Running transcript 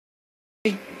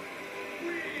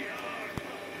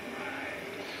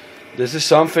This is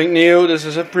something new. This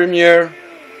is a premiere.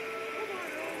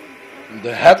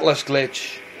 The headless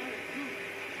glitch.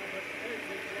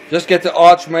 Just get the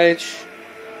Archmage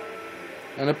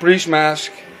and a priest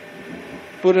mask.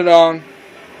 Put it on.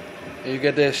 And you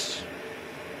get this.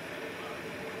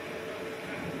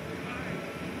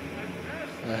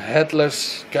 A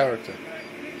headless character.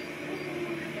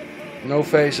 No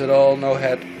face at all, no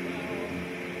head.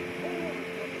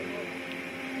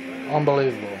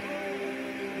 Unbelievable.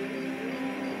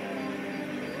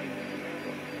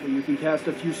 Well, you can cast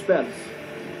a few spells.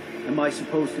 Am I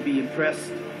supposed to be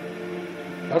impressed?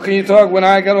 How can you talk when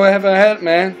I gotta have a head,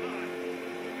 man?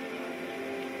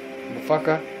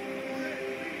 Motherfucker.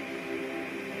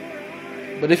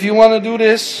 But if you wanna do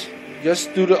this,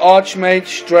 just do the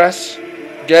Archmage dress.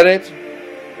 Get it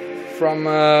from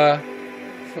the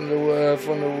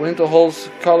Winterhalls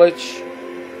College.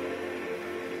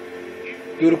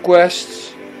 Do the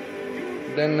quests.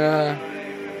 Then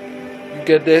you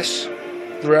get this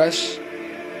dress.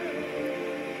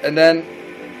 And then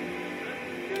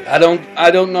I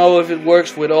don't know if it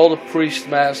works with all the priest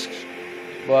masks,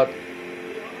 but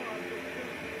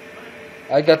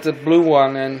I got the blue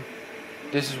one, and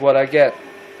this is what I get.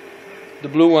 The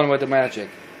blue one with the magic.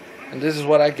 And this is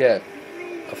what I get.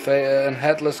 A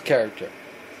headless character.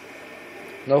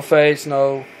 No face,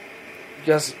 no...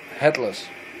 just headless.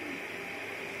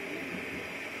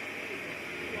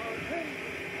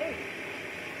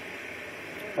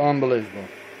 Unbelievable.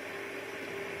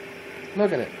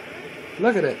 Look at it.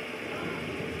 Look at it.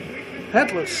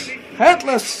 Headless.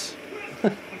 Headless!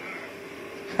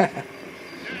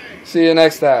 See you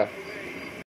next time.